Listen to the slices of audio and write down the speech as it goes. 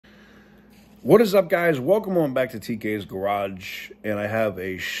What is up, guys? Welcome on back to TK's Garage, and I have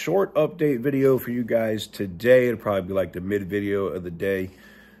a short update video for you guys today. It'll probably be like the mid video of the day.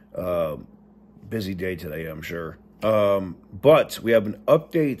 Busy day today, I'm sure. But we have an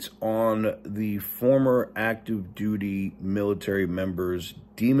update on the former active duty military members,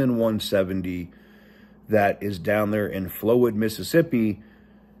 Demon 170, that is down there in Flowood, Mississippi.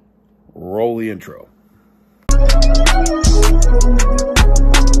 Roll the intro.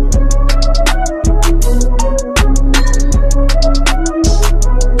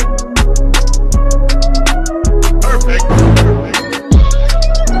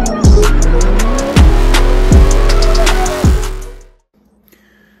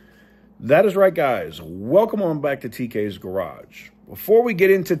 That is right, guys. Welcome on back to TK's Garage. Before we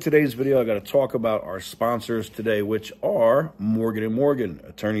get into today's video, I got to talk about our sponsors today, which are Morgan & Morgan,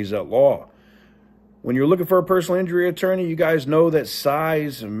 attorneys at law. When you're looking for a personal injury attorney, you guys know that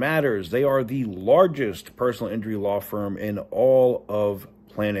size matters. They are the largest personal injury law firm in all of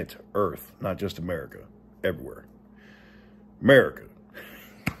planet Earth, not just America, everywhere. America.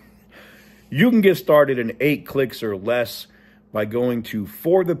 You can get started in 8 clicks or less by going to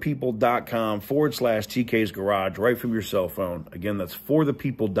forthepeople.com/TK's Garage right from your cell phone. Again, that's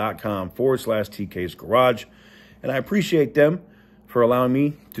forthepeople.com/TK's Garage. And I appreciate them for allowing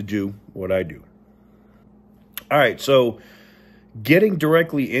me to do what I do. All right, so getting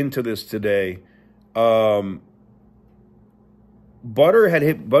directly into this today, Butter,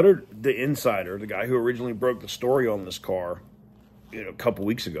 the insider, the guy who originally broke the story on this car, a couple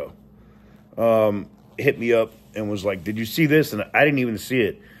weeks ago, hit me up and was like, did you see this? And I didn't even see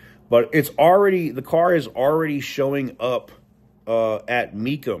it, but the car is already showing up at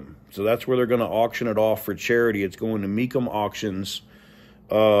Mecum. So that's where they're going to auction it off for charity. It's going to Mecum Auctions.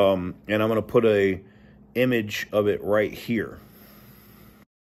 And I'm going to put a image of it right here.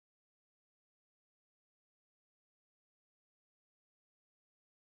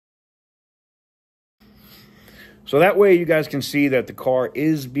 So that way you guys can see that the car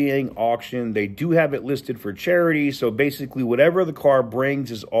is being auctioned. They do have it listed for charity. So basically whatever the car brings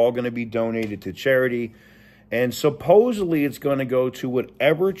is all going to be donated to charity. And supposedly it's going to go to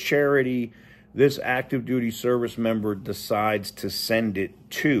whatever charity this active duty service member decides to send it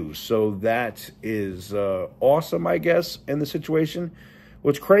to. So that is awesome, I guess, in the situation.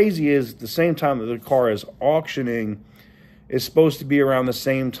 What's crazy is at the same time that the car is auctioning, it's supposed to be around the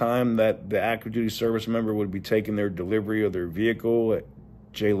same time that the active duty service member would be taking their delivery of their vehicle at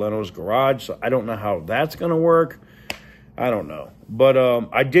Jay Leno's garage. So I don't know how that's going to work. I don't know. But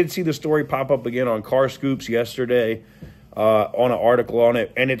I did see the story pop up again on Car Scoops yesterday on an article on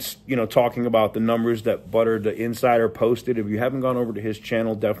it. And it's, talking about the numbers that Butter, the insider, posted. If you haven't gone over to his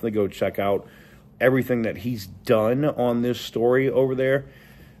channel, definitely go check out everything that he's done on this story over there.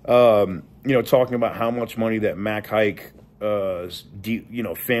 Talking about how much money that Haik,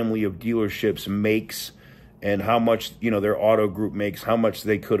 family of dealerships makes, and how much their auto group makes, how much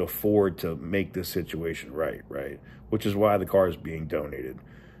they could afford to make this situation right, which is why the car is being donated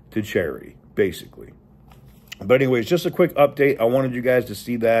to charity, basically. But anyways, just a quick update. I wanted you guys to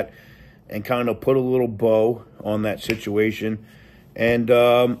see that and kind of put a little bow on that situation. And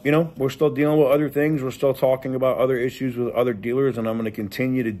we're still dealing with other things. We're still talking about other issues with other dealers, and I'm going to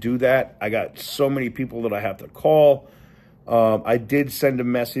continue to do that. I got so many people that I have to call. I did send a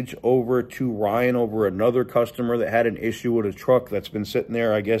message over to Ryan over another customer that had an issue with a truck that's been sitting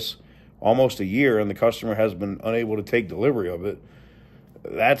there, I guess, almost a year, and the customer has been unable to take delivery of it.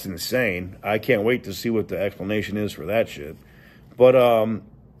 That's insane. I can't wait to see what the explanation is for that shit. But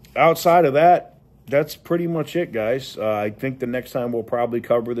outside of that, that's pretty much it, guys. I think the next time we'll probably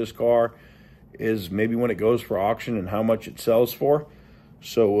cover this car is maybe when it goes for auction and how much it sells for.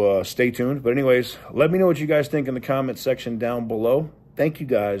 So stay tuned. But anyways, let me know what you guys think in the comment section down below. Thank you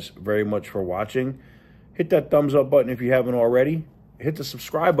guys very much for watching. Hit that thumbs up button if you haven't already. Hit the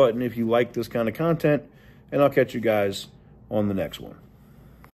subscribe button if you like this kind of content. And I'll catch you guys on the next one.